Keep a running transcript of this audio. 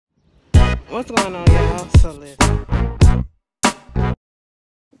What's going on, y'all? So listen.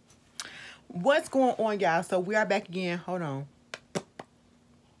 What's going on, y'all? So we are back again. Hold on.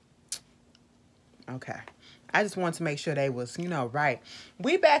 Okay. I just wanted to make sure they was, right.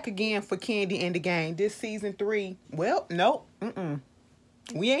 We back again for Kandi and the Gang. This season 3. Well, nope.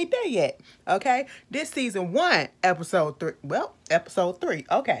 We ain't there yet. Okay. This season 1, episode 3. Well, episode 3.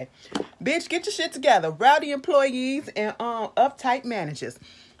 Okay. Bitch, get your shit together. Rowdy employees and uptight managers.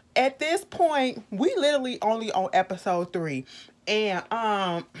 At this point, we literally only on episode 3.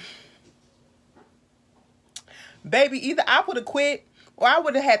 And baby, either I would have quit or I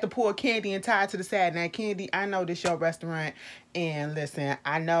would have had to pull Kandi and tie to the side. Now, Kandi, I know this your restaurant, and listen,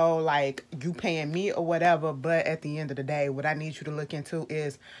 I know, like, you paying me or whatever, but at the end of the day, what I need you to look into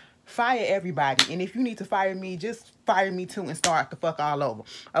is fire everybody. And if you need to fire me, just fire me too and start the fuck all over,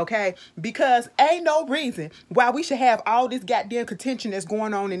 okay? Because ain't no reason why we should have all this goddamn contention that's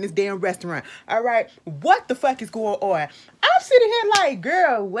going on in this damn restaurant, all right? What the fuck is going on? I'm sitting here like,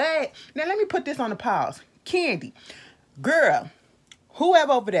 girl, what? Now, let me put this on the pause. Kandi, girl,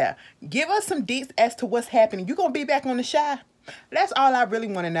 whoever over there, give us some deets as to what's happening. You gonna be back on the Shy? That's all I really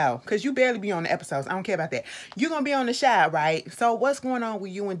want to know, because you barely be on the episodes. I don't care about that. You gonna be on the Shy, right? So what's going on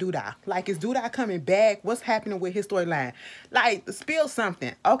with you and Doodah? Like, is Doodah coming back? What's happening with his storyline? Like, spill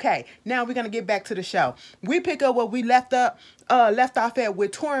something. Okay, now we're gonna get back to the show. We pick up where we left off at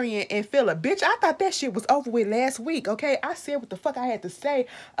with Torian and Philip. Bitch, I thought that shit was over with last week, okay? I said what the fuck I had to say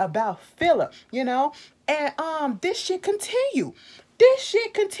about Philip, And this shit continue.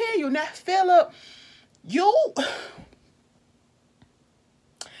 Now, Philip, you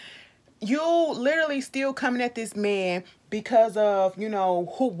literally still coming at this man because of,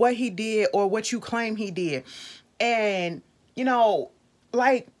 what he did or what you claim he did. And,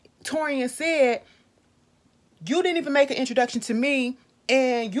 like Torian said, you didn't even make an introduction to me,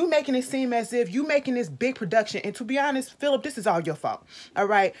 and you making it seem as if you making this big production. And to be honest, Philip, this is all your fault. All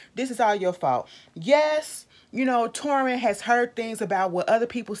right? This is all your fault. Yes, Torian has heard things about what other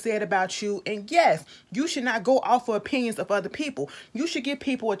people said about you. And yes, you should not go off of opinions of other people. You should give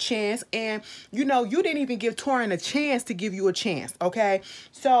people a chance. And, you didn't even give Torian a chance to give you a chance. Okay?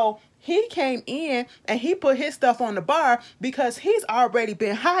 So he came in and he put his stuff on the bar because he's already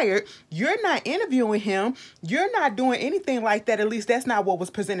been hired. You're not interviewing him. You're not doing anything like that. At least that's not what was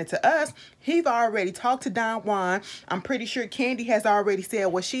presented to us. He's already talked to Don Juan. I'm pretty sure Kandi has already said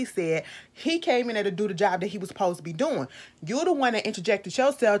what she said. He came in there to do the job that he was supposed to be doing. You're the one that interjected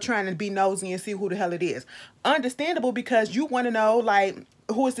yourself trying to be nosy and see who the hell it is. Understandable, because you want to know, like,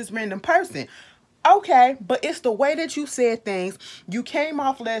 who is this random person? Okay, but it's the way that you said things. You came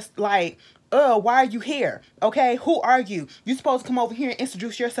off less like, why are you here? Okay, who are you? You're supposed to come over here and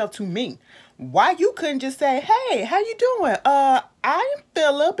introduce yourself to me. Why you couldn't just say, hey, how you doing? I'm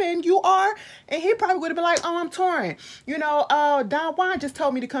Philip, and you are? And he probably would have been like, oh, I'm Torian. Don Juan just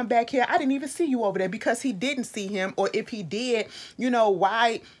told me to come back here. I didn't even see you over there, because he didn't see him. Or if he did,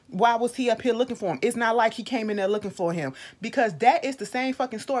 why was he up here looking for him? It's not like he came in there looking for him, because that is the same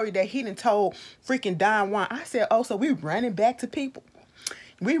fucking story that he done told freaking Don Juan. I said, oh, so we running back to people.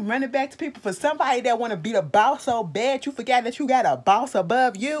 We running back to people for somebody that want to be the boss so bad you forgot that you got a boss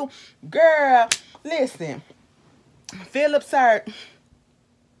above you. Girl, listen. Philip, sir,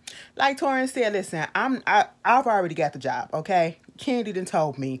 like Torian said, listen, I've already got the job, okay? Kandi done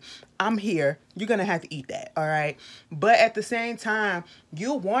told me I'm here. You're going to have to eat that, all right? But at the same time,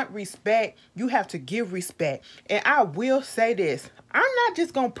 you want respect. You have to give respect. And I will say this. I'm not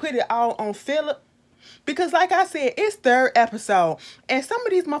just going to put it all on Philip. Because like I said, it's 3rd episode. And some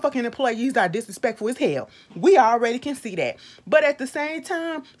of these motherfucking employees are disrespectful as hell. We already can see that. But at the same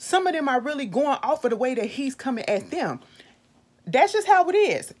time, some of them are really going off of the way that he's coming at them. That's just how it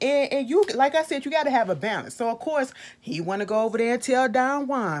is. And you, like I said, you got to have a balance. So, of course, he want to go over there and tell Don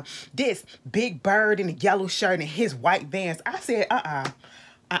Juan, this big bird in a yellow shirt and his white Vans. I said,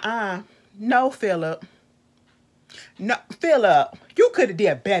 no, Philip. No, Philip, you could have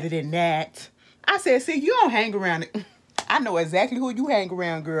did better than that. I said, see, you don't hang around it. I know exactly who you hang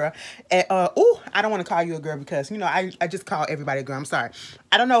around, girl. And, I don't want to call you a girl because, I just call everybody a girl. I'm sorry.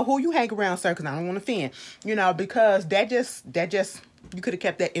 I don't know who you hang around, sir, because I don't want to offend. Because that just, you could have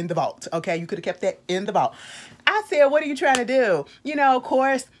kept that in the vault, okay? You could have kept that in the vault. I said, what are you trying to do? Of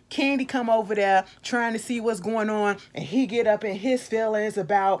course, Kandi come over there trying to see what's going on, and he get up in his feelings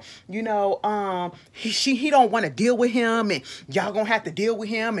about, he don't want to deal with him, and y'all gonna have to deal with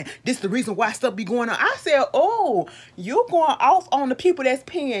him, and this is the reason why stuff be going on. I said, oh, you going off on the people that's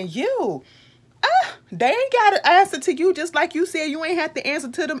paying you. They ain't got to answer to you, just like you said you ain't have to answer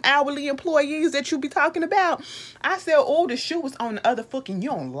to them hourly employees that you be talking about. I said, oh, the shoe was on the other foot and you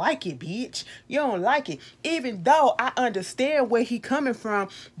don't like it, bitch. You don't like it. Even though I understand where he coming from,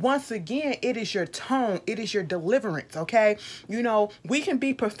 once again, it is your tone. It is your deliverance, okay? You know, we can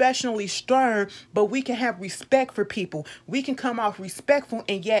be professionally stern, but we can have respect for people. We can come off respectful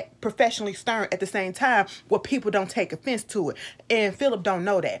and yet professionally stern at the same time where people don't take offense to it. And Philip don't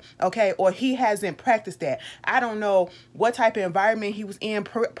know that, okay? Or he hasn't practiced that. I don't know what type of environment he was in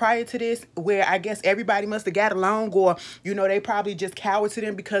prior to this, where I guess everybody must have got along, or, you know, they probably just cowered to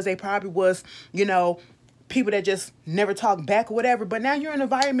them because they probably was, you know, people that just never talk back or whatever. But now you're in an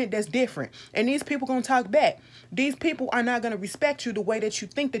environment that's different, and these people gonna talk back. These people are not gonna respect you the way that you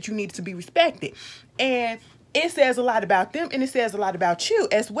think that you need to be respected. And it says a lot about them, and it says a lot about you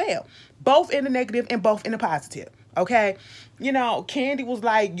as well, both in the negative and both in the positive. Okay, you know, Kandi was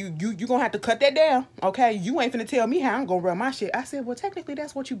like, you gonna have to cut that down. Okay, you ain't finna tell me how I'm gonna run my shit. I said, well, technically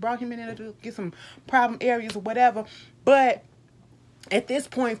that's what you brought him in there to get some problem areas or whatever. But at this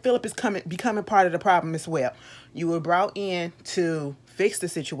point, Philip is becoming part of the problem as well. You were brought in to fix the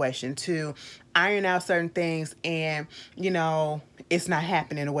situation, to iron out certain things, and, you know, it's not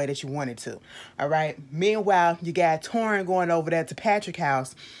happening the way that you wanted to. All right. Meanwhile, you got Torin going over there to Patrick's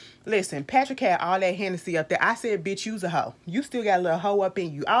house. Listen, Patrick had all that Hennessy up there. I said, bitch, you's a hoe. You still got a little hoe up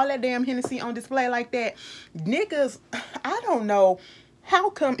in you. All that damn Hennessy on display like that. Niggas, I don't know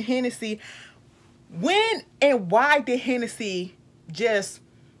how come Hennessy, when and why did Hennessy just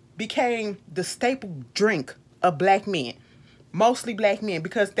became the staple drink of black men? Mostly black men,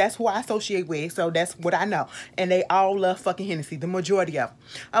 because that's who I associate with, so that's what I know. And they all love fucking Hennessy, the majority of them.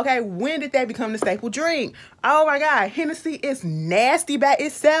 Okay, when did that become the staple drink? Oh my God, Hennessy is nasty by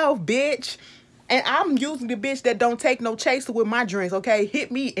itself, bitch. And I'm usually the bitch that don't take no chaser with my drinks, okay?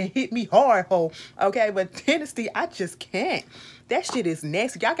 Hit me and hit me hard, ho. Okay, but Hennessy, I just can't. That shit is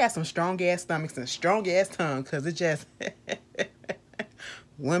nasty. Y'all got some strong-ass stomachs and strong-ass tongue, because it just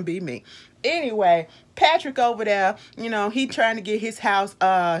wouldn't be me. Anyway, Patrick over there, you know, he trying to get his house,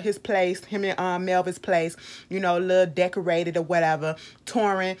 his place, him and Melvin's place, you know, a little decorated or whatever.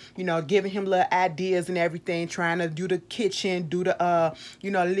 Torin, you know, giving him little ideas and everything, trying to do the kitchen, do the,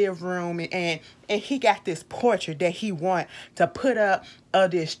 you know, living room. And he got this portrait that he want to put up of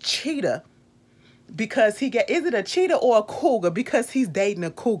this cheetah. Because he got, is it a cheetah or a cougar? Because he's dating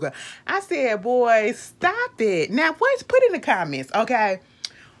a cougar. I said, boy, stop it. Now, put in the comments, okay?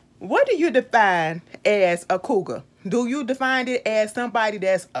 What do you define as a cougar? Do you define it as somebody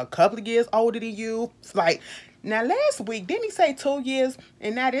that's a couple of years older than you? Like, now last week, didn't he say 2 years?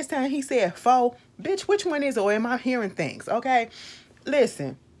 And now this time he said 4. Bitch, which one is it? Or am I hearing things? Okay?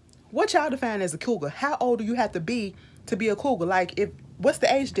 Listen, what y'all define as a cougar? How old do you have to be a cougar? Like, what's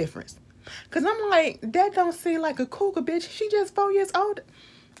the age difference? Because I'm like, that don't seem like a cougar, bitch. She just 4 years older.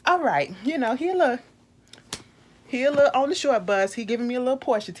 All right. You know, he a little on the short bus. He giving me a little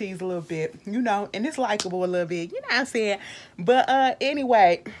Portia tease a little bit, you know, and it's likable a little bit, you know what I'm saying? But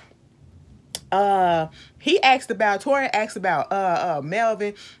anyway, Torin asked about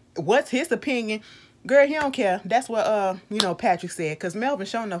Melvin, what's his opinion? Girl, he don't care. That's what you know, Patrick said, because Melvin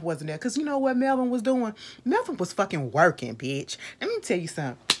sure enough wasn't there. Because you know what Melvin was doing? Melvin was fucking working, bitch. Let me tell you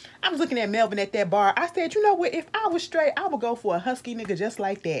something. I was looking at Melvin at that bar. I said, you know what? If I was straight, I would go for a husky nigga just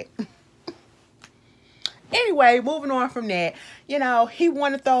like that. Anyway, moving on from that, you know, he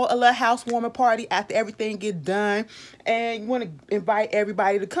want to throw a little housewarming party after everything get done, and you want to invite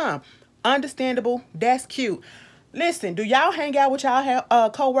everybody to come. Understandable. That's cute. Listen, do y'all hang out with y'all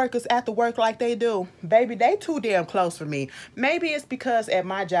co-workers after work like they do? Baby, they too damn close for me. Maybe it's because at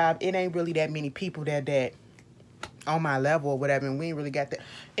my job, it ain't really that many people that on my level or whatever, and we ain't really got that.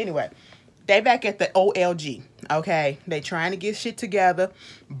 Anyway, they back at the OLG, okay? They trying to get shit together.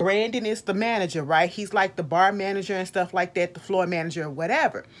 Brandon is the manager, right? He's like the bar manager and stuff like that, the floor manager or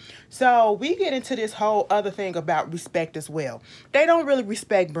whatever. So we get into this whole other thing about respect as well. They don't really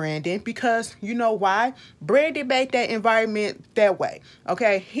respect Brandon because you know why? Brandon made that environment that way,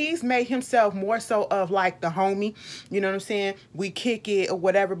 okay? He's made himself more so of like the homie, you know what I'm saying? We kick it or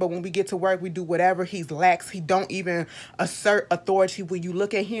whatever, but when we get to work, we do whatever. He's lax. He don't even assert authority. When you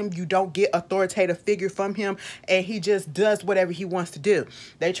look at him, you don't get authoritative figure from him, and he just does whatever he wants to do.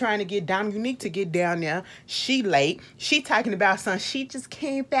 They trying to get Dominique to get down there. She late. She talking about something. She just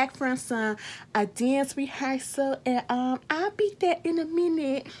came back from a dance rehearsal, and I'll be there in a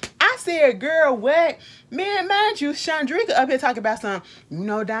minute. I said, girl, what? Man, mind you, Chandrika up here talking about something. You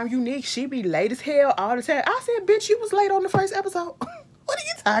know, Dominique, she be late as hell all the time. I said, bitch, you was late on the first episode. What are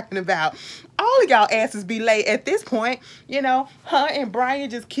you talking about? all of y'all asses be late at this point. You know, her and Brian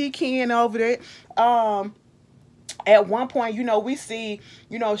just kikiing over it. At one point, you know, we see,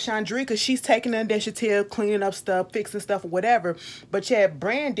 you know, Chandrika, she's taking the initiative, cleaning up stuff, fixing stuff or whatever. But yet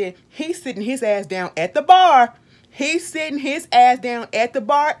Brandon, he's sitting his ass down at the bar. He's sitting his ass down at the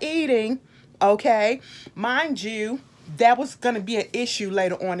bar eating. Okay. Mind you, that was going to be an issue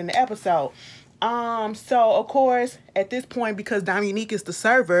later on in the episode. So of course, at this point, because Dominique is the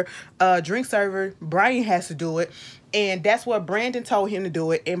server, drink server, Brian has to do it. And that's what Brandon told him to do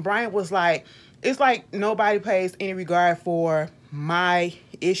it. And Brian was like, it's like nobody pays any regard for my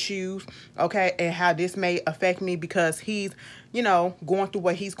issues, okay, and how this may affect me because he's, you know, going through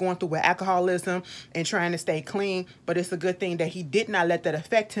what he's going through with alcoholism and trying to stay clean. But it's a good thing that he did not let that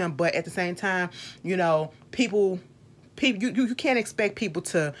affect him. But at the same time, you know, people you can't expect people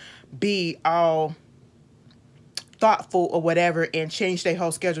to be all thoughtful or whatever and change their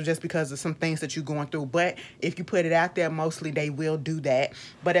whole schedule just because of some things that you're going through. But if you put it out there, mostly they will do that.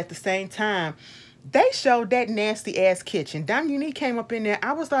 But at the same time, they showed that nasty ass kitchen. Dominique came up in there.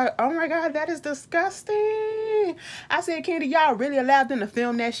 I was like, oh my God, that is disgusting. I said, Kandi, y'all really allowed them to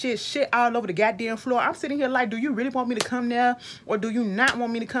film that shit all over the goddamn floor? I'm sitting here like, do you really want me to come there or do you not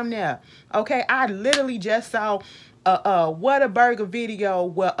want me to come there? Okay, I literally just saw Whataburger video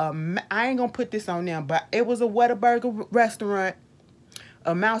where I ain't gonna put this on them, but it was a Whataburger restaurant.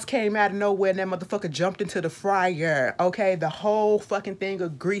 A mouse came out of nowhere and that motherfucker jumped into the fryer. Okay, the whole fucking thing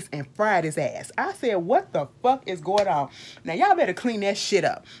of grease and fried his ass. I said, what the fuck is going on? Now y'all better clean that shit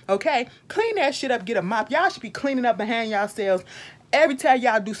up. Okay, clean that shit up. Get a mop. Y'all should be cleaning up behind yourselves every time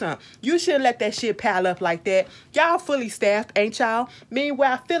y'all do something. You shouldn't let that shit pile up like that. Y'all fully staffed, ain't y'all?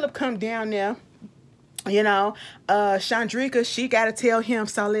 Meanwhile, Philip come down there. You know, Chandrika, she got to tell him,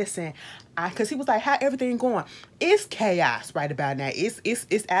 so listen, because he was like, how everything going? It's chaos right about now.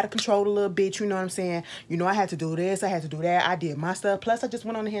 It's out of control a little bit, you know what I'm saying? You know, I had to do this, I had to do that, I did my stuff. Plus, I just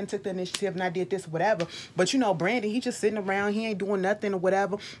went on ahead and took the initiative and I did this or whatever. But, you know, Brandon, he just sitting around, he ain't doing nothing or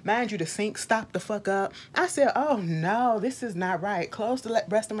whatever. Mind you, the sink stopped the fuck up. I said, oh, no, this is not right. Close the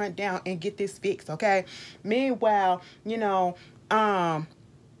restaurant down and get this fixed, okay? Meanwhile, you know,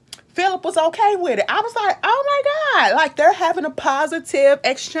 Philip was okay with it. I was like, oh my God, like they're having a positive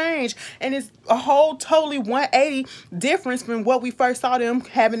exchange. And it's a whole totally 180 difference from what we first saw them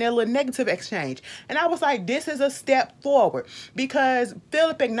having their little negative exchange. And I was like, this is a step forward because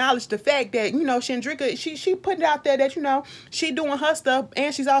Philip acknowledged the fact that, you know, Chandrika, she put it out there that, you know, she doing her stuff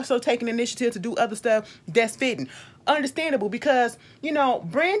and she's also taking initiative to do other stuff that's fitting. Understandable because, you know,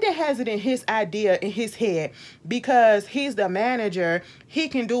 Brandon has it in his idea in his head because he's the manager. He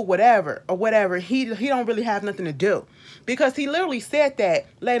can do whatever or whatever. He don't really have nothing to do because he literally said that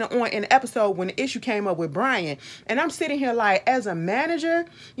later on in the episode when the issue came up with Brian. And I'm sitting here like, as a manager,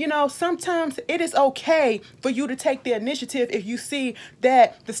 you know, sometimes it is okay for you to take the initiative if you see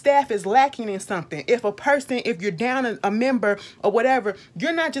that the staff is lacking in something. If you're down a member or whatever,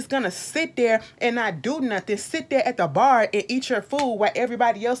 you're not just gonna sit there and not do nothing. Sit there at the bar and eat your food while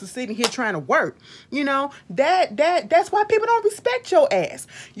everybody else is sitting here trying to work. You know, that's why people don't respect your ass.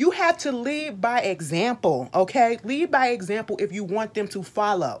 You have to lead by example, okay? Lead by example if you want them to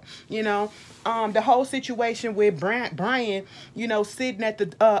follow. You know, the whole situation with Brian, you know, sitting at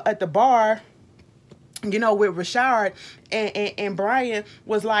the bar, you know, with Rashard and Brian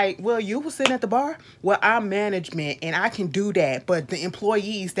was like, well, you were sitting at the bar? Well, I'm management and I can do that. But the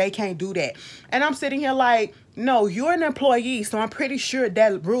employees, they can't do that. And I'm sitting here like, no, you're an employee. So I'm pretty sure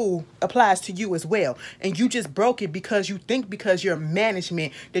that rule applies to you as well. And you just broke it because you think because you're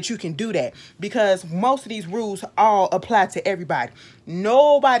management that you can do that. Because most of these rules all apply to everybody.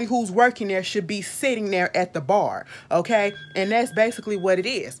 Nobody who's working there should be sitting there at the bar. Okay? And that's basically what it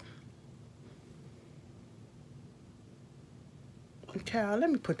is. Child, let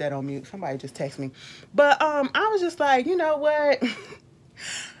me put that on mute. Somebody just text me. But I was just like, you know what?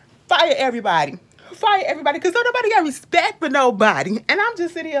 Fire everybody. Fire everybody. Because nobody got respect for nobody. And I'm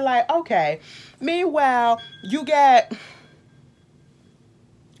just sitting here like, okay. Meanwhile, you got...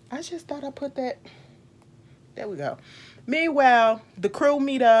 I just thought I put that... There we go. Meanwhile, the crew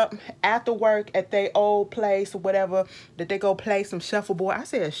meet up after work at their old place or whatever, that they go play some shuffleboard. I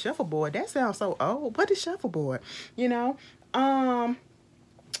said shuffleboard. That sounds so old. What is shuffleboard? You know?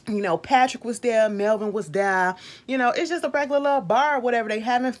 You know, Patrick was there, Melvin was there. You know, it's just a regular little bar or whatever. They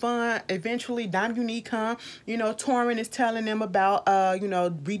having fun. Eventually, Dominique come. You know, Torrin is telling them about, you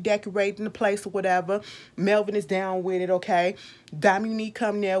know, redecorating the place or whatever. Melvin is down with it, okay? Dominique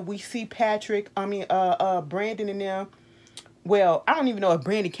come there. We see Brandon and them well, I don't even know if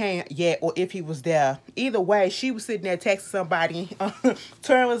Brandy came yet or if he was there. Either way, she was sitting there texting somebody.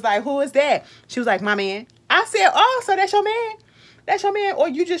 Turn was like, who is that? She was like, my man. I said, oh, so that's your man? That's your man? Or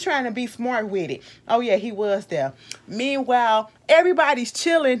you just trying to be smart with it? Oh, yeah, he was there. Meanwhile, everybody's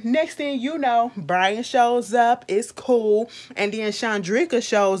chilling. Next thing you know, Brian shows up. It's cool. And then Chandrika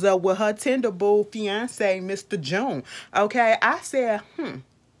shows up with her Tinder boo fiance, Mr. June. Okay, I said,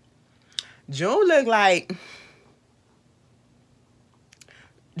 June looked like...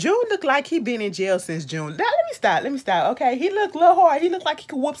 June looked like he been in jail since June. Now, let me stop. Okay, he looked a little hard. He looked like he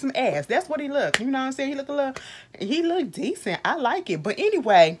could whoop some ass. That's what he looked. You know what I'm saying? He looked decent. I like it. But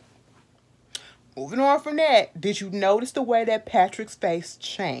anyway, moving on from that, did you notice the way that Patrick's face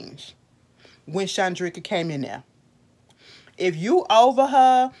changed when Chandrika came in there? If you over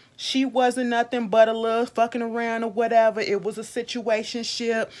her, she wasn't nothing but a little fucking around or whatever. It was a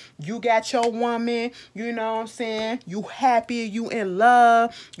situationship. You got your woman, you know what I'm saying? You happy, you in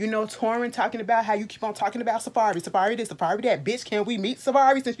love. You know, Torrin talking about how you keep on talking about Safari. Safari this, Safari that. Bitch, can we meet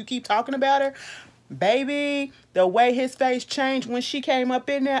Safari since you keep talking about her? Baby, the way his face changed when she came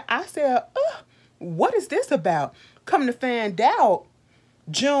up in there, I said, what is this about? Come to find out,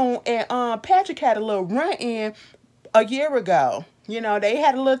 June and Patrick had a little run-in a year ago. You know, they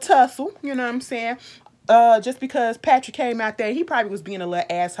had a little tussle, you know what I'm saying? Just because Patrick came out there, he probably was being a little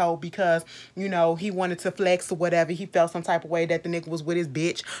asshole because, you know, he wanted to flex or whatever. He felt some type of way that the nigga was with his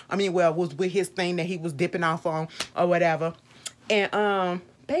bitch. I mean, well, was with his thing that he was dipping off on or whatever. And,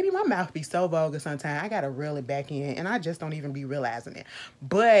 baby, my mouth be so vulgar sometimes. I gotta reel it back in, and I just don't even be realizing it.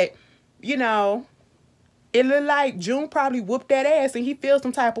 But, you know, it looked like June probably whooped that ass and he feels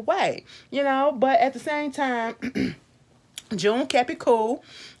some type of way, you know. But at the same time, June kept it cool.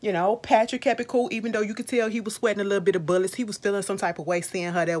 You know, Patrick kept it cool, even though you could tell he was sweating a little bit of bullets. He was feeling some type of way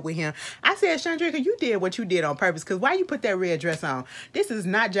seeing her there with him. I said, Chandrika, you did what you did on purpose, because why you put that red dress on? This is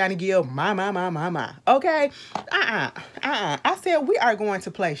not Johnny Gill, my. Okay? I said, we are going to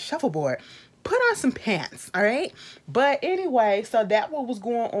play shuffleboard. Put on some pants, all right? But anyway, so that what was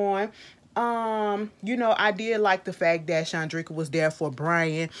going on. You know, I did like the fact that Chandrika was there for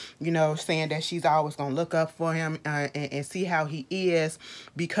Brian, you know, saying that she's always gonna look up for him and see how he is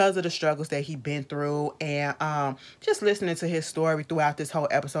because of the struggles that he been through. And just listening to his story throughout this whole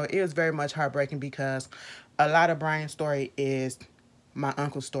episode, it was very much heartbreaking because a lot of Brian's story is my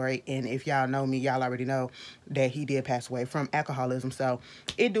uncle's story, and if y'all know me, y'all already know that he did pass away from alcoholism. So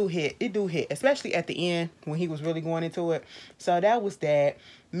it do hit, especially at the end when he was really going into it. So that was that.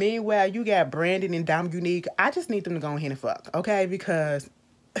 Meanwhile, you got Brandon and Dom Unique. I just need them to go ahead and fuck, okay? Because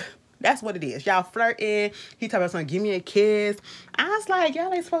that's what it is. Y'all flirting. He talking about something, give me a kiss. I was like,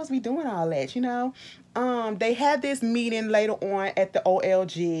 y'all ain't supposed to be doing all that, you know? They had this meeting later on at the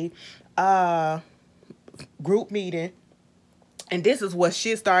OLG group meeting. And this is what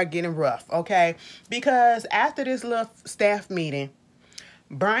shit started getting rough, okay? Because after this little staff meeting,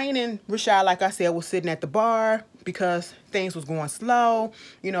 Brian and Rashad, like I said, was sitting at the bar because things was going slow.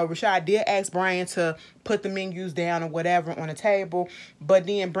 You know, Rashad did ask Brian to put the menus down or whatever on the table. But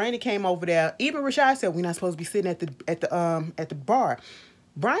then Brandon came over there. Even Rashad said, we're not supposed to be sitting at the bar.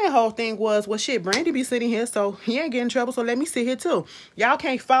 Brian's whole thing was, well, shit, Brandy be sitting here, so he ain't getting in trouble, so let me sit here too. Y'all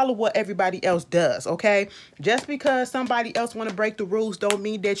can't follow what everybody else does, okay? Just because somebody else want to break the rules don't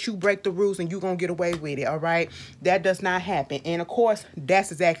mean that you break the rules and you gonna get away with it, all right? That does not happen. And, of course,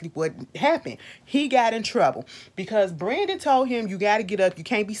 that's exactly what happened. He got in trouble because Brandon told him, you got to get up. You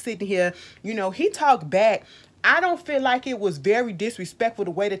can't be sitting here. You know, he talked back. I don't feel like it was very disrespectful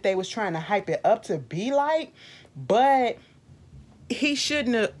the way that they was trying to hype it up to be like, but he should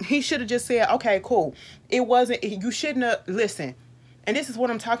have just said, okay, cool. It wasn't, you shouldn't have, listen. And this is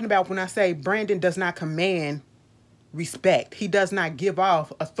what I'm talking about when I say Brandon does not command respect. He does not give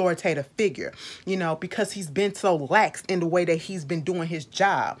off authoritative figure, you know, because he's been so lax in the way that he's been doing his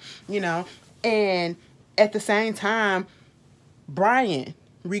job, you know. And at the same time, Brian,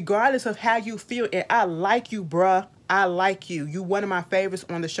 regardless of how you feel, and I like you, bruh. I like you. You one of my favorites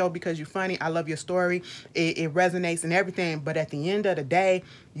on the show because you're funny. I love your story. It resonates and everything. But at the end of the day,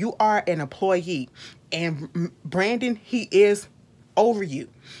 you are an employee. And Brandon, he is over you.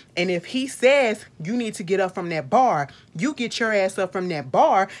 And if he says you need to get up from that bar, you get your ass up from that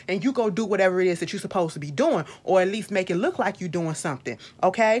bar and you go do whatever it is that you're supposed to be doing, or at least make it look like you're doing something,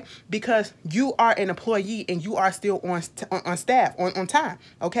 okay? Because you are an employee and you are still on staff, on time,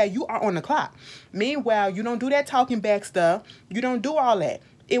 okay? You are on the clock. Meanwhile, you don't do that talking back stuff. You don't do all that.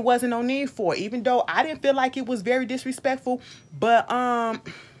 It wasn't no need for it, even though I didn't feel like it was very disrespectful, but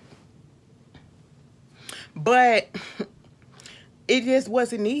it just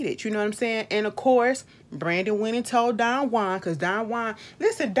wasn't needed, you know what I'm saying? And of course, Brandon went and told Don Juan, because Don Juan,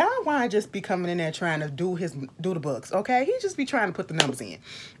 listen, Don Juan just be coming in there trying to do the books, okay? He just be trying to put the numbers in.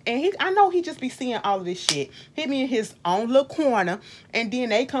 And I know he just be seeing all of this shit. He be in his own little corner, and then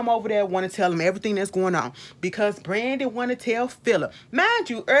they come over there want to tell him everything that's going on. Because Brandon want to tell Philip. Mind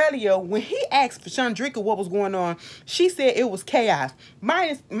you, earlier, when he asked Chandrika what was going on, she said it was chaos.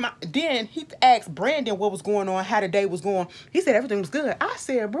 Then he asked Brandon what was going on, how the day was going. He said everything was good. I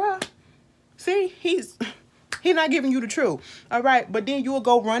said, bruh, see, he's not giving you the truth. All right. But then you will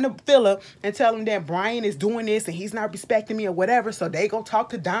go run to Philip and tell him that Brian is doing this and he's not respecting me or whatever. So they go talk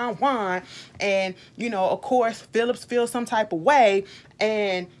to Don Juan. And, of course, Phillips feels some type of way.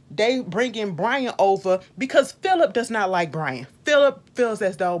 And they bring in Brian over because Philip does not like Brian. Philip feels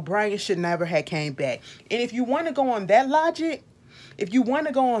as though Brian should never have came back. And if you want to go on that logic,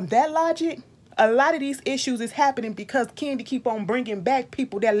 a lot of these issues is happening because Kandi keep on bringing back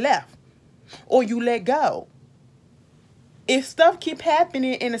people that left. Or you let go. If stuff keep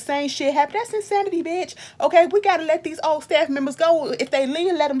happening and the same shit happen, that's insanity, bitch. Okay, we got to let these old staff members go. If they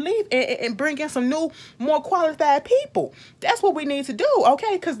leave, let them leave and bring in some new, more qualified people. That's what we need to do,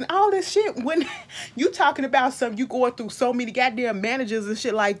 okay? Because all this shit, when you talking about something, you going through so many goddamn managers and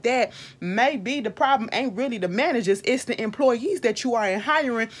shit like that, maybe the problem ain't really the managers, it's the employees that you are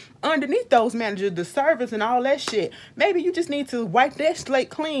hiring underneath those managers, the servers and all that shit. Maybe you just need to wipe that slate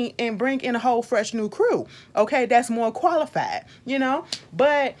clean and bring in a whole fresh new crew, okay? That's more qualified.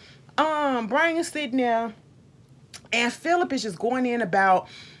 But Brian's sitting there and Philip is just going in about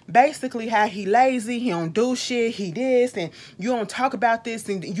basically how he lazy, he don't do shit, he this, and you don't talk about this,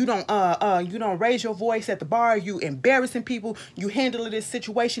 and you don't raise your voice at the bar, you embarrassing people, you handle this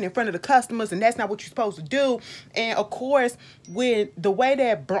situation in front of the customers, and that's not what you're supposed to do. And of course, with the way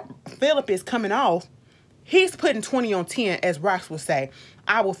that Philip is coming off, he's putting 20 on 10, as Rox would say,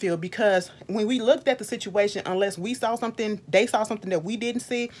 I will feel, because when we looked at the situation, unless we saw something, they saw something that we didn't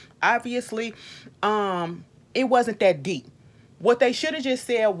see, obviously, it wasn't that deep. What they should have just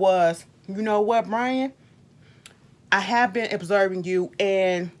said was, you know what, Brian, I have been observing you,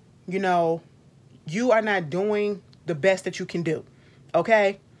 and, you are not doing the best that you can do,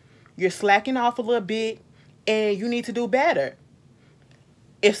 okay? You're slacking off a little bit, and you need to do better.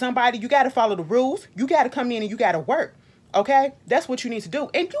 If somebody, you got to follow the rules. You got to come in and you got to work. Okay? That's what you need to do.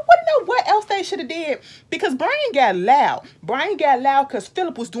 And you want to know what else they should have did? Because Brian got loud. Brian got loud because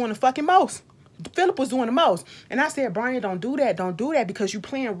Philip was doing the fucking most. Philip was doing the most. And I said, Brian, don't do that. Don't do that, because you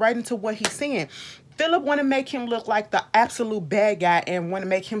playing right into what he's saying. Philip want to make him look like the absolute bad guy and want to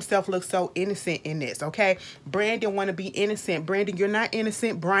make himself look so innocent in this, okay? Brandon want to be innocent. Brandon, you're not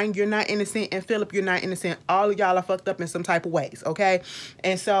innocent. Brian, you're not innocent. And Philip, you're not innocent. All of y'all are fucked up in some type of ways, okay?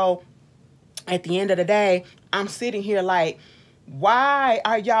 And so, at the end of the day, I'm sitting here like, why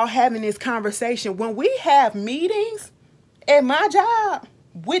are y'all having this conversation? When we have meetings at my job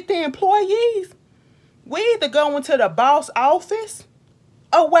with the employees, we either go into the boss office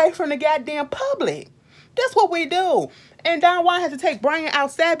away from the goddamn public. That's what we do. And Don Juan had to take Brian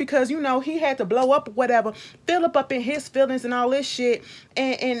outside because, he had to blow up or whatever. Philip up in his feelings and all this shit.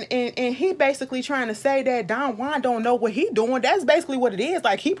 And he basically trying to say that Don Juan don't know what he doing. That's basically what it is.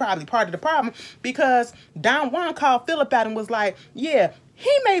 Like, he probably part of the problem, because Don Juan called Philip out and was like, yeah,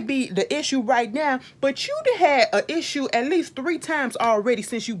 he may be the issue right now, but you had an issue at least 3 times already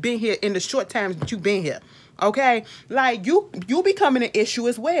since you've been here in the short time that you've been here. Okay, like you becoming an issue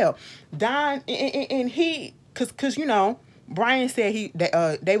as well. Don and he, cause Brian said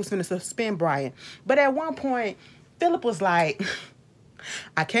they was gonna suspend Brian, but at one point Philip was like,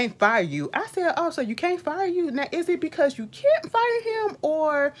 I can't fire you. I said, oh, so you can't fire you? Now, is it because you can't fire him,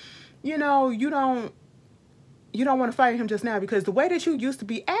 or you don't want to fire him just now? Because the way that you used to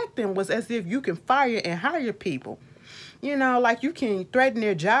be acting was as if you can fire and hire people. Like you can threaten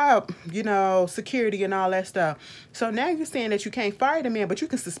their job, security and all that stuff. So now you're saying that you can't fire the man, but you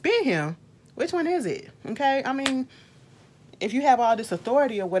can suspend him. Which one is it? Okay? I mean, if you have all this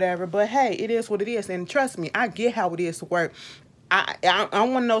authority or whatever, but hey, it is what it is. And trust me, I get how it is to work.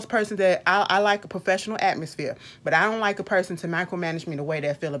 I'm one of those persons that I like a professional atmosphere, but I don't like a person to micromanage me the way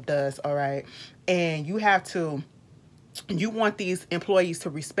that Philip does, all right? And you want these employees to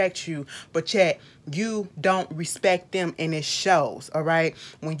respect you, but yet you don't respect them, and it shows, all right?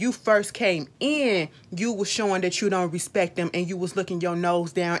 When you first came in, you was showing that you don't respect them, and you was looking your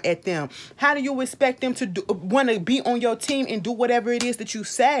nose down at them. How do you expect them to want to be on your team and do whatever it is that you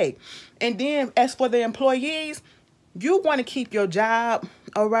say? And then as for the employees, you want to keep your job,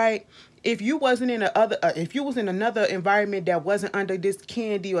 all right? If you wasn't in if you was in another environment that wasn't under this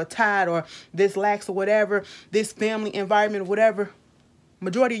Kandi or Tide or this Lax or whatever, this family environment or whatever,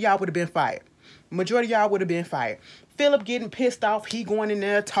 majority of y'all would have been fired. majority of y'all would have been fired. Philip getting pissed off. He going in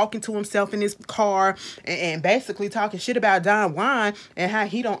there talking to himself in his car and basically talking shit about Don Juan and how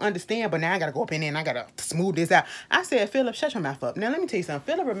he don't understand. But now I got to go up in there and I got to smooth this out. I said, Philip, shut your mouth up. Now, let me tell you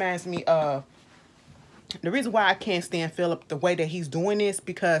something. Philip reminds me of... The reason why I can't stand Philip the way that he's doing this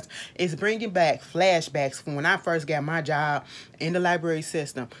because it's bringing back flashbacks from when I first got my job in the library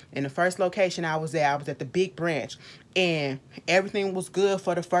system. In the first location I was at the big branch. And everything was good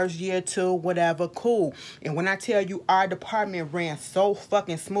for the first year or two, whatever, cool. And when I tell you our department ran so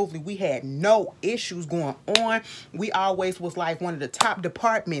fucking smoothly, we had no issues going on. We always was like one of the top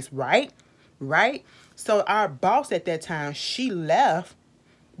departments, right? Right? So our boss at that time, she left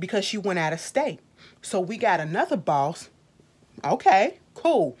because she went out of state. So we got another boss. Okay,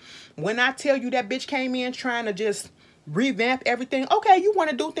 cool. When I tell you that bitch came in trying to just revamp everything, okay, you want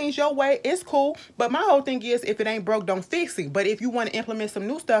to do things your way, it's cool. But my whole thing is, if it ain't broke, don't fix it. But if you want to implement some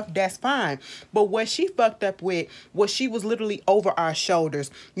new stuff, that's fine. But what she fucked up with was she was literally over our shoulders,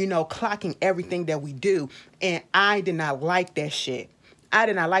 you know, clocking everything that we do. And I did not like that shit. I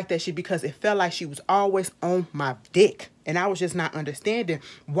did not like that shit because it felt like she was always on my dick. And I was just not understanding,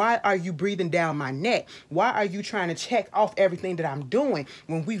 why are you breathing down my neck? Why are you trying to check off everything that I'm doing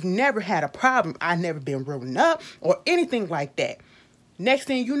when we've never had a problem? I've never been ruling up or anything like that. Next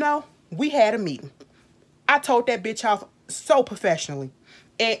thing you know, we had a meeting. I told that bitch off so professionally.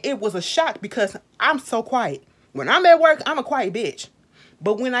 And it was a shock because I'm so quiet. When I'm at work, I'm a quiet bitch.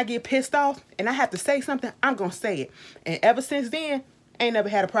 But when I get pissed off and I have to say something, I'm going to say it. And ever since then, ain't never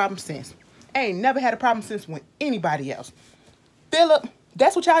had a problem since. Ain't never had a problem since with anybody else. Philip,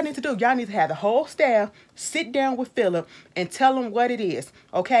 that's what y'all need to do. Y'all need to have the whole staff sit down with Philip and tell him what it is,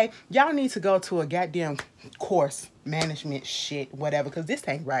 okay? Y'all need to go to a goddamn course, management shit, whatever, because this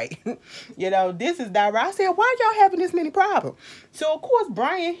ain't right. You know, this is not right. I said, why y'all having this many problems? So, of course,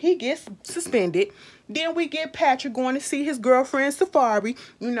 Brian, he gets suspended. Then we get Patrick going to see his girlfriend, Safari.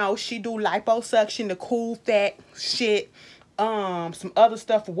 You know, she do liposuction, the cool fat shit. Some other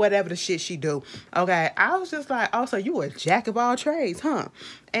stuff or whatever the shit she do. Okay, I was just like, oh, so you a jack of all trades, huh?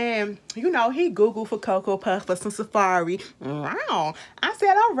 And, you know, he Googled for Cocoa Puff for some Safari. Wow. I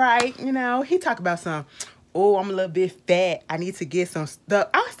said, all right, you know, he talked about some, oh, I'm a little bit fat. I need to get some stuff.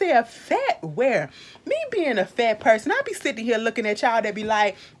 I said, fat where? Me being a fat person, I be sitting here looking at y'all that be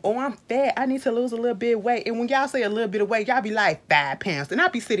like, oh, I'm fat. I need to lose a little bit of weight. And when y'all say a little bit of weight, y'all be like 5 pounds. And I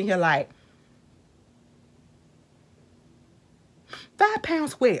be sitting here like, 5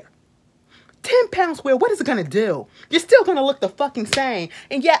 pounds where? 10 pounds where? What is it going to do? You're still going to look the fucking same.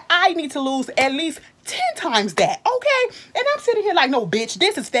 And yet I need to lose at least 10 times that. Okay? And I'm sitting here like, no, bitch,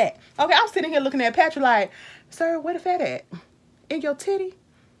 this is fat. Okay? I'm sitting here looking at Patrick like, sir, where the fat at? In your titty?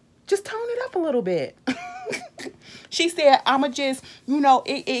 Just tone it up a little bit. She said, I'ma just, you know,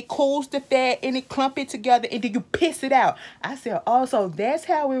 it cools the fat and it clump it together and then you piss it out. I said, oh, so that's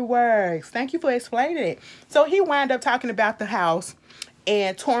how it works. Thank you for explaining it. So he wound up talking about the house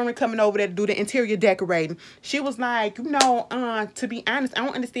and Torrin coming over there to do the interior decorating. She was like, you know, to be honest, I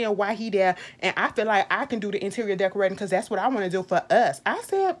don't understand why he there. And I feel like I can do the interior decorating because that's what I want to do for us. I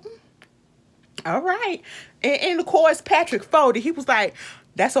said, all right. And of course, Patrick folded. He was like,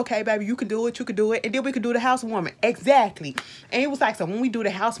 that's okay, baby. You can do it. You can do it. And then we could do the housewarming. Exactly. And he was like, so when we do the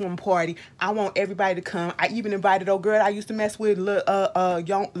housewarming party, I want everybody to come. I even invited old girl I used to mess with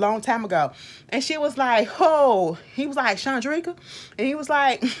long time ago. And she was like, oh. He was like, Chandrika? And he was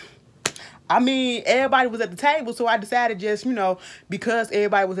like, I mean, everybody was at the table, so I decided just, you know, because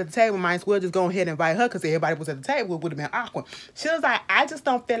everybody was at the table, might as well just go ahead and invite her because everybody was at the table. It would have been awkward. She was like, I just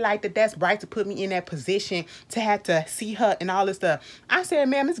don't feel like that's right to put me in that position to have to see her and all this stuff. I said,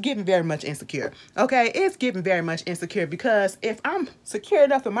 ma'am, it's giving very much insecure. Okay, it's giving very much insecure because if I'm secure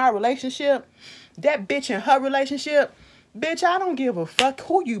enough in my relationship, that bitch in her relationship, bitch, I don't give a fuck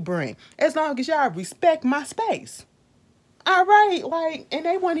who you bring as long as y'all respect my space. All right, like, and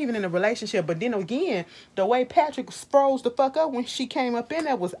they weren't even in a relationship. But then again, the way Patrick froze the fuck up when she came up in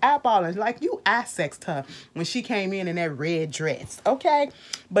there was eyeballing. Like, you eye-sexed her when she came in that red dress, okay?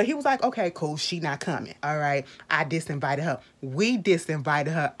 But he was like, okay, cool, she not coming, all right? I disinvited her. We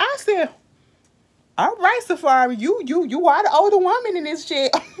disinvited her. I said, all right, Safari, you are the older woman in this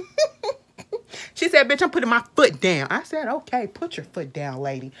shit. She said, bitch, I'm putting my foot down. I said, okay, put your foot down,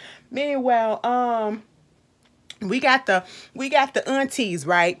 lady. Meanwhile, we got the aunties,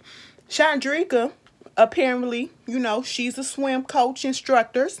 right? Chandrika, apparently, you know, she's a swim coach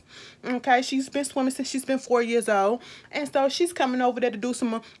instructors. Okay, she's been swimming since she's been 4 years old. And so she's coming over there to do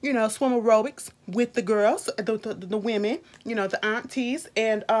some, you know, swim aerobics with the girls, the women, you know, the aunties.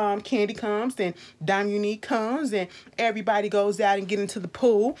 And Kandi comes and Dominique comes and everybody goes out and get into the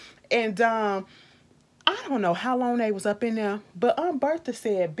pool. And I don't know how long they was up in there, but Bertha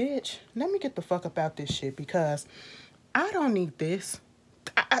said, bitch, let me get the fuck up out this shit because I don't need this.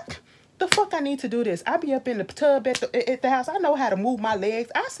 The fuck I need to do this? I be up in the tub at the house. I know how to move my legs.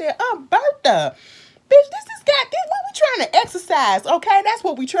 I said, Bertha, bitch, this is what we trying to exercise, okay? That's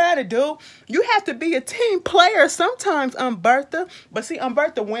what we trying to do. You have to be a team player sometimes, Bertha. But see,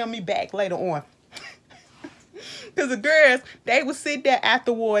 Bertha wham me back later on. Because the girls, they would sit there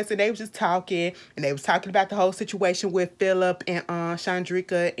afterwards and they was just talking. And they was talking about the whole situation with Philip and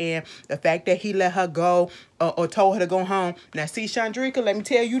Chandrika and the fact that he let her go or told her to go home. Now, see, Chandrika, let me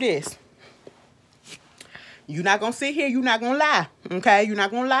tell you this. You're not going to sit here. You're not going to lie. Okay? You're not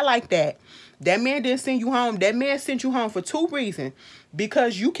going to lie like that. That man didn't send you home. That man sent you home for 2 reasons.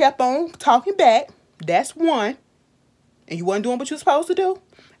 Because you kept on talking back. That's 1. And you wasn't doing what you were supposed to do.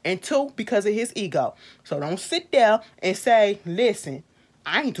 And 2, because of his ego. So don't sit there and say, listen,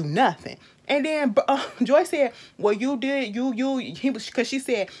 I ain't do nothing. And then Joy said, well, you did, because she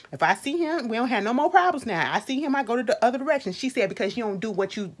said, if I see him, we don't have no more problems now. I see him, I go to the other direction. She said, because you don't do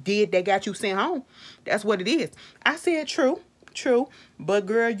what you did that got you sent home. That's what it is. I said, true. But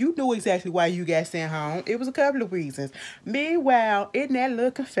girl, you knew exactly why you got sent home. It was a couple of reasons. Meanwhile, in that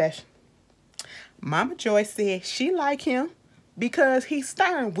little confession, Mama Joy said she like him because he's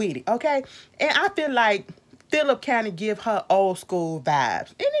stern with it, okay? And I feel like Philip kind of give her old school vibes.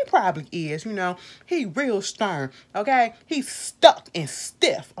 And he probably is, you know. He real stern, okay? He's stuck and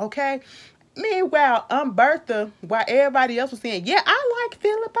stiff, okay? Meanwhile, Bertha, while everybody else was saying, yeah, I like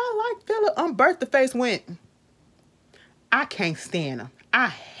Philip, Bertha face went, I can't stand him. I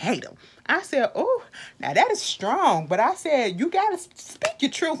hate him. I said, oh, now that is strong. But I said, you got to speak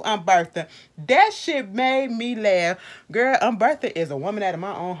your truth, Bertha. That shit made me laugh. Girl, Bertha is a woman out of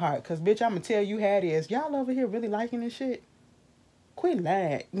my own heart. Because, bitch, I'm going to tell you how it is. Y'all over here really liking this shit? Quit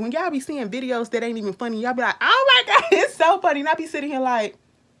lying. When y'all be seeing videos that ain't even funny, y'all be like, oh my God, it's so funny. And I be sitting here like,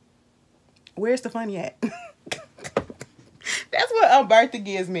 where's the funny at? That's what Bertha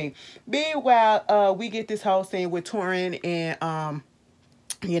gives me. Meanwhile, we get this whole scene with Torin and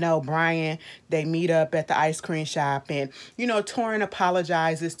you know, Brian. They meet up at the ice cream shop, and you know, Torin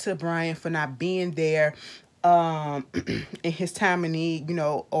apologizes to Brian for not being there in his time of need, you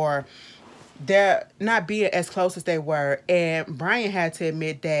know, or they're not being as close as they were. And Brian had to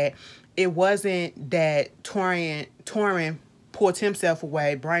admit that it wasn't that Torin pulled himself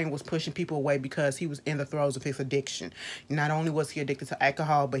away. Brian was pushing people away because he was in the throes of his addiction. Not only was he addicted to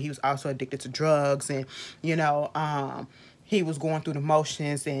alcohol, but he was also addicted to drugs. And, you know, he was going through the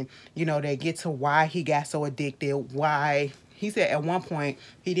motions. And, you know, they get to why he got so addicted, why... He said at one point,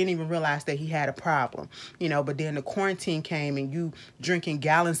 he didn't even realize that he had a problem, you know, but then the quarantine came and you drinking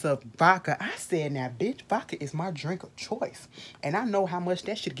gallons of vodka. I said, now, bitch, vodka is my drink of choice. And I know how much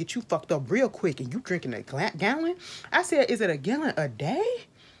that should get you fucked up real quick. And you drinking a gallon? I said, is it a gallon a day?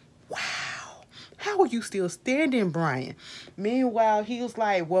 Wow. How are you still standing, Brian? Meanwhile, he was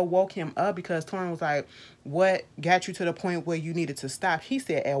like, what woke him up, because Torin was like, what got you to the point where you needed to stop? He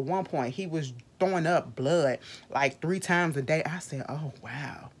said at one point he was throwing up blood like 3 times a day. I said, oh,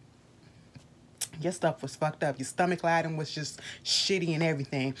 wow. Your stuff was fucked up. Your stomach lining was just shitty and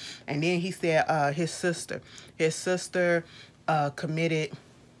everything. And then he said his sister committed,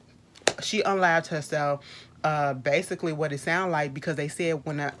 she unalived herself. Basically what it sounded like, because they said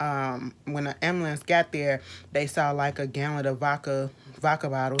when the ambulance got there, they saw like a gallon of vodka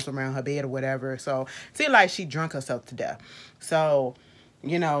bottles around her bed or whatever. So it seemed like she drunk herself to death. So,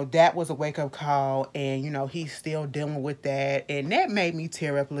 you know, that was a wake-up call, and, you know, he's still dealing with that. And that made me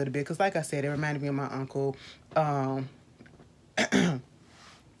tear up a little bit, because like I said, it reminded me of my uncle.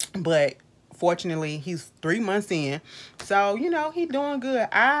 But fortunately, he's 3 months in. So, you know, he's doing good.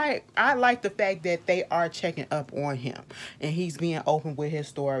 I like the fact that they are checking up on him. And he's being open with his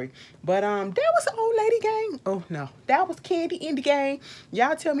story. But that was the old lady gang. Oh, no. That was Kandi in the gang.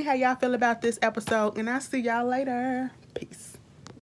 Y'all tell me how y'all feel about this episode. And I'll see y'all later. Peace.